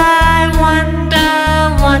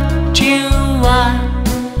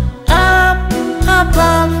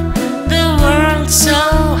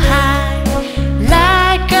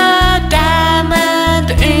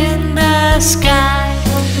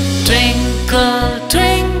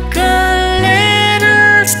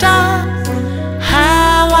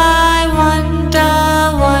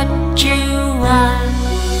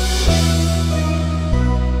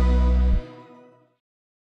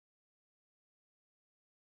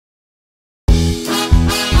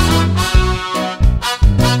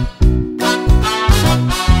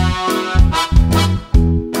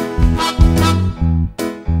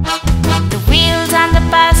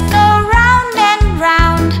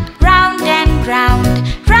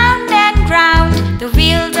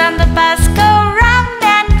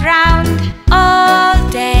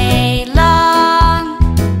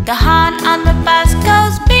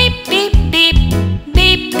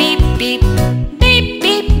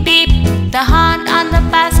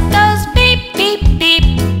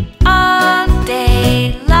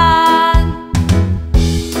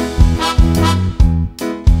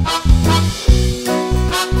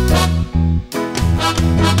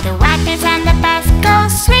wipers on the bus go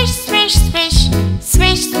swish, swish, swish,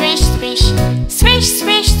 swish, swish, swish, swish,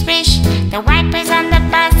 swish, swish. The wipers on the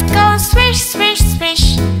bus go swish, swish,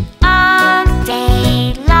 swish all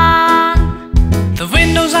day long. The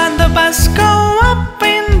windows on the bus go up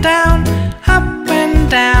and down, up and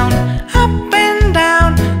down, up and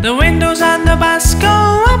down. The windows on the bus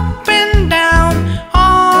go up and down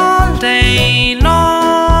all day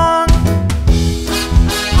long.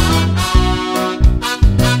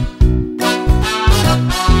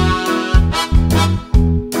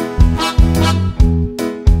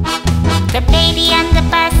 The baby on the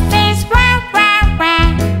bus says wah, wah,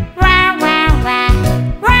 wah, wah, wah, wah,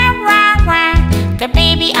 wah, wah, wah. The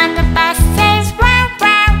baby on the bus says wah,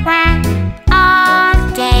 wah, wah all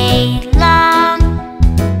day long.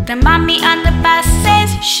 The mommy on the bus says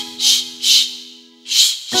shh, shh, shh,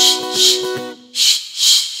 shh, shh, shh,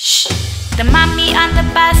 shh, shh. The mommy on the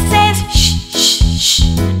bus says shh, shh, shh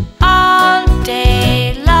all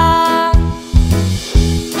day long.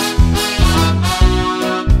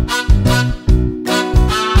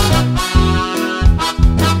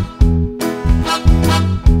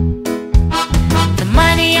 The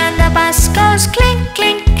money on the bus goes clink,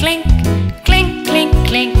 clink, clink, clink, clink,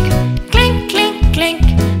 clink, clink, clink, clink.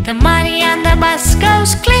 The money on the bus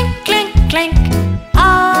goes clink, clink, clink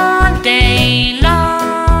all day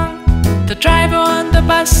long. The driver on the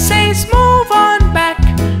bus says move on back,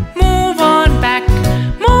 move on back,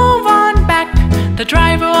 move on back. The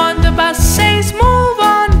driver on the bus says move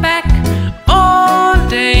on back all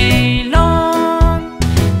day long.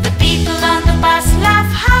 The people on the bus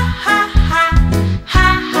laugh ha ha ha, ha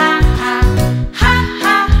ha ha, ha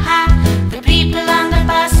ha ha. The people on the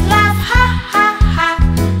bus laugh ha ha ha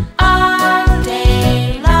all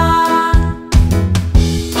day long.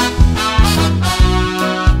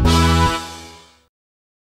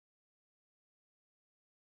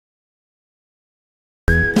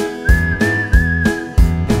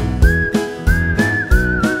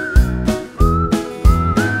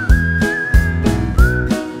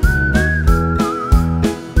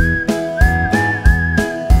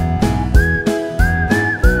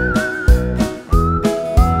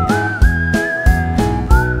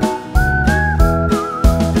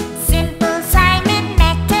 Simple Simon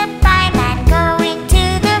met a pieman going to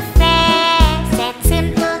the fair. Said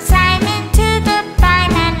Simple Simon to the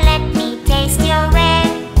pieman, let me taste your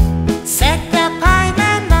ware. Said the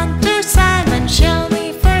pieman unto Simon, show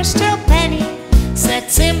me first your penny. Said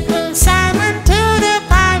Simple Simon to the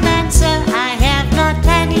pieman, sir, I have not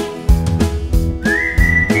penny.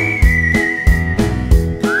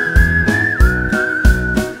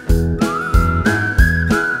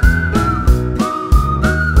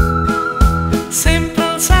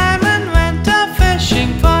 Simple Simon went a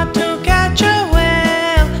fishing for to catch a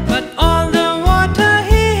whale, but all the water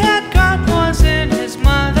he had got was in his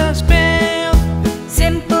mother's pail.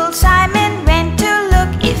 Simple Simon went to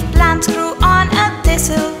look if plants grew on a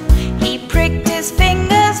thistle. He pricked his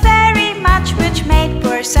fingers very much, which made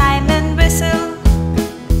poor Simon whistle.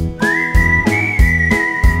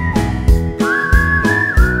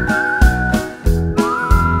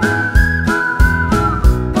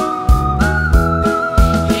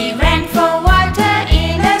 He ran for water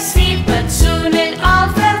in a sea, but soon it all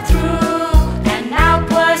fell through. And now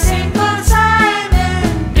poor Simple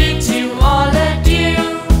Simon bids you all adieu.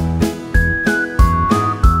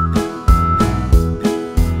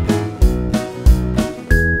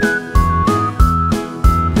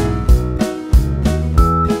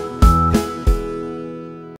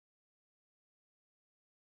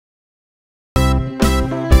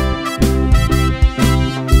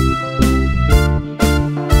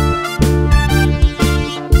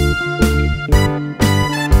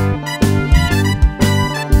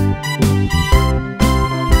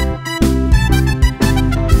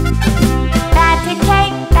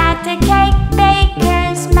 Batter cake,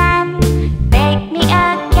 baker's man. Bake me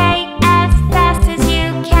a cake as fast as you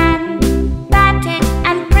can. Bat it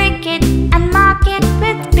and prick it and mark it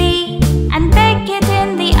with B, and bake it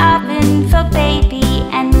in the oven for baby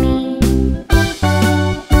and me.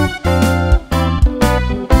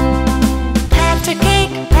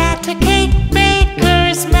 Pat a cake,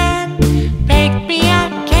 baker's man. Bake me a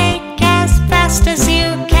cake as fast as you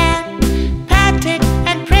can. Pat it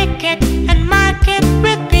and prick it and mark it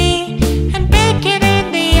with B, and bake it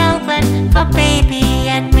in the oven for baby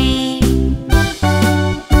and me.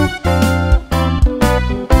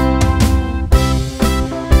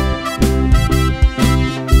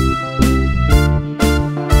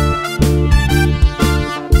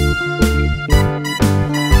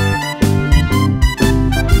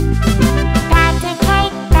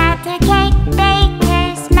 Batter cake,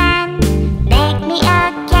 baker's man.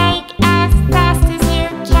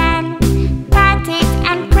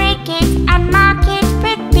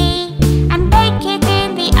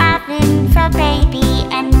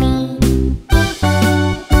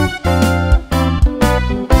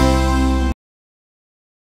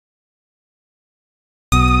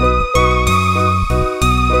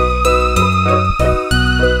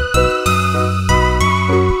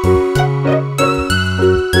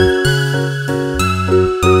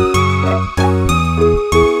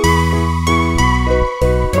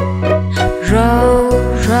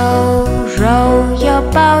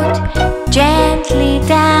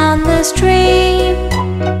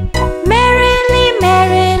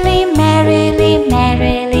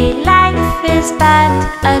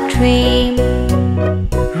 a dream.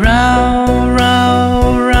 Row,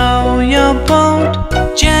 row, row your boat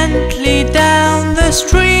gently down the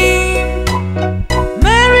stream.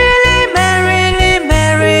 Merrily, merrily,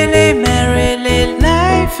 merrily, merrily,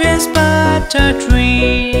 life is but a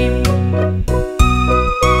dream.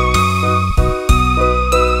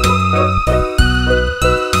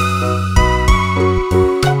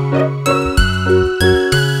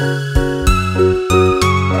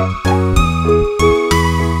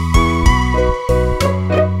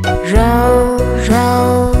 Row,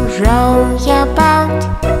 row, row your boat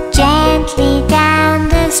gently down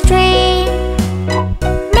the stream.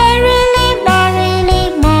 Merrily, merrily,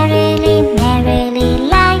 merrily, merrily,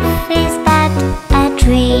 life is but a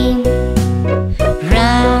dream.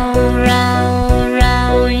 Row, row,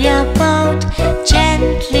 row your boat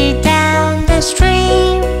gently down the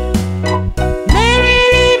stream.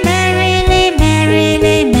 Merrily, merrily,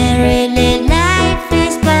 merrily, merrily, life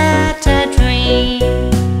is but a dream.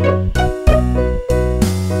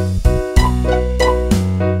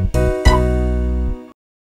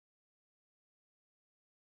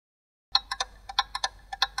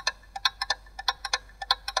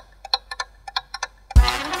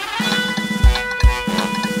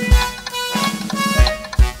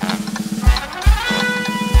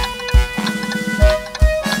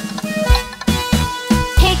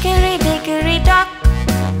 Hickory dickory dock,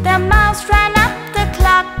 the mouse ran up the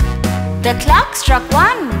clock. The clock struck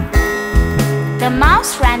 1, the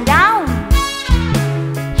mouse ran down.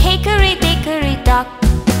 Hickory dickory dock,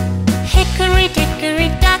 Hickory dickory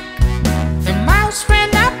dock, the mouse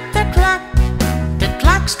ran up the clock. The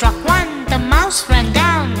clock struck 1, the mouse ran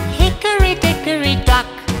down. Hickory dickory dock.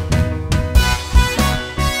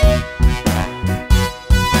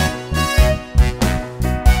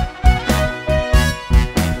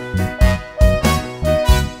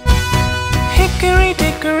 Hickory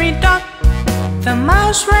dickory dock, the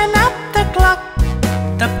mouse ran up the clock.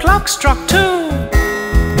 The clock struck 2,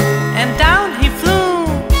 and down he flew.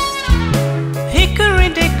 Hickory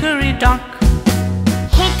dickory dock.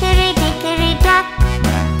 hickory dickory dock,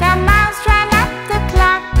 the mouse ran up the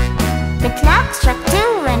clock. The clock struck 2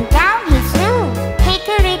 and down he flew.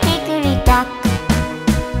 Hickory dickory dock.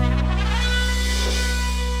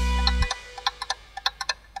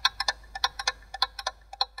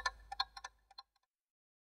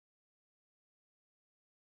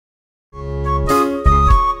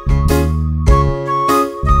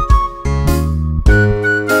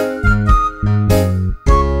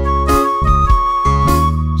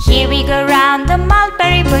 Here we go round the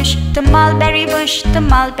mulberry bush, the mulberry bush, the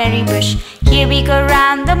mulberry bush. Here we go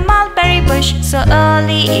round the mulberry bush so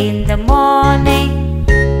early in the morning.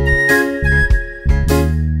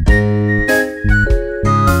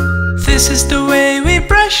 This is the way we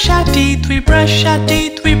brush our teeth, we brush our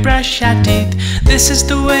teeth, we brush our teeth. This is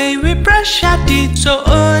the way we brush our teeth so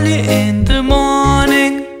early in the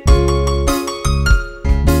morning.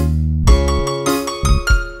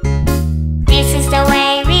 This is the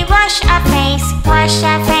way we wash our face, wash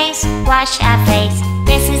our face, wash our face.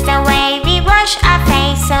 This is the way we wash our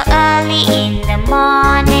face so early in the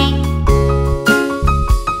morning.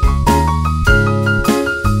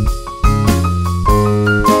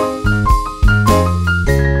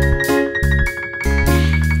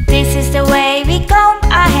 This is the way we comb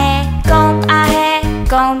our hair, comb our hair,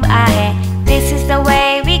 comb our hair. This is the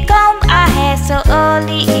way we comb our hair so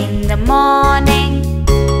early in the morning.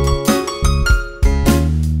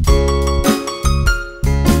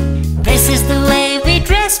 This is the way we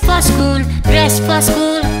dress for school, dress for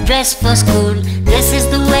school, dress for school. This is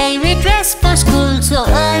the way we dress for school so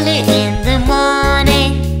early in the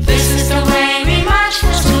morning. This is the way we march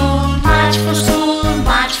for school, march for school,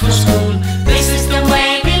 march for school. This is the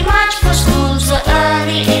way we march for school so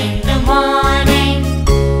early in the morning.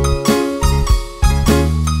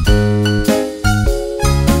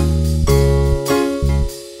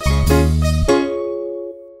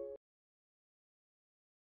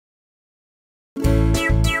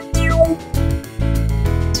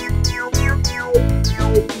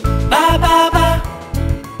 Ba ba ba,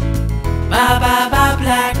 ba ba ba,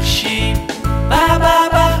 black sheep. Ba ba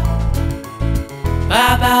ba, ba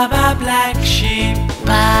ba ba, black sheep.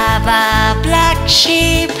 Baba, black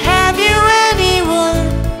sheep, have you any wool?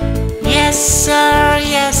 Yes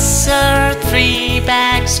sir, 3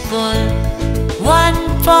 bags full. 1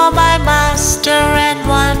 for my master and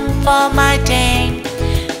 1 for my dame.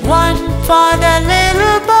 1 for the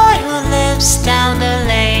little boy who lives down the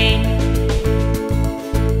lane.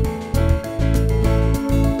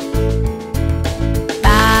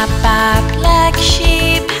 Baba, black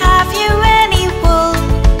sheep, have you any wool?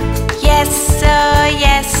 Yes sir,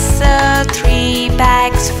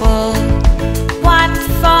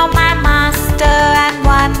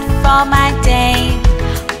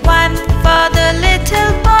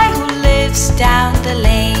 little boy who lives down the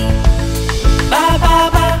lane. Ba ba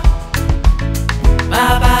ba,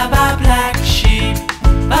 ba ba ba, black sheep.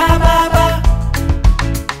 Ba ba ba,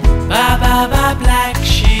 ba ba ba, black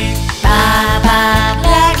sheep. Ba ba,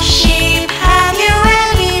 black sheep, have you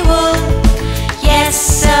any wool? Yes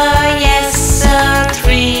sir,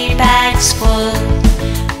 3 bags full.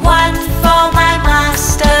 1 for my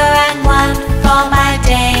master and 1 for my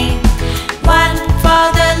dame. 1 for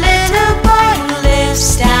the little boy who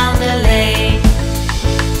lives down the lane.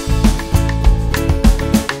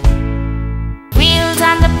 Wheels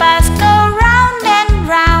on the bus go round and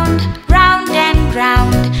round, round and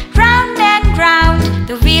round, round and round.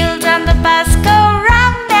 The wheels on the bus go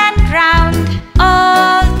round and round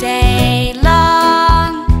all day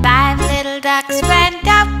long. 5 little ducks went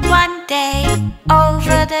up one day,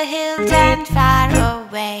 over the hills and far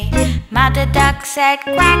away. Mother duck said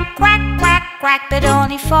quack, quack, quack, quack, but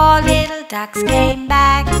only 4 little ducks came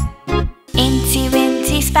back. Incy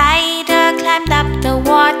Wincy Spider climbed up the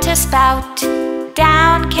water spout.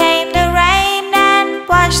 Down came the rain and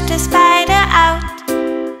washed the spider out.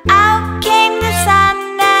 Out came the sun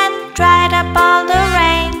and dried up all the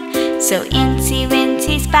rain. So Incy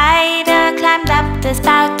Wincy Spider climbed up the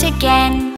spout again.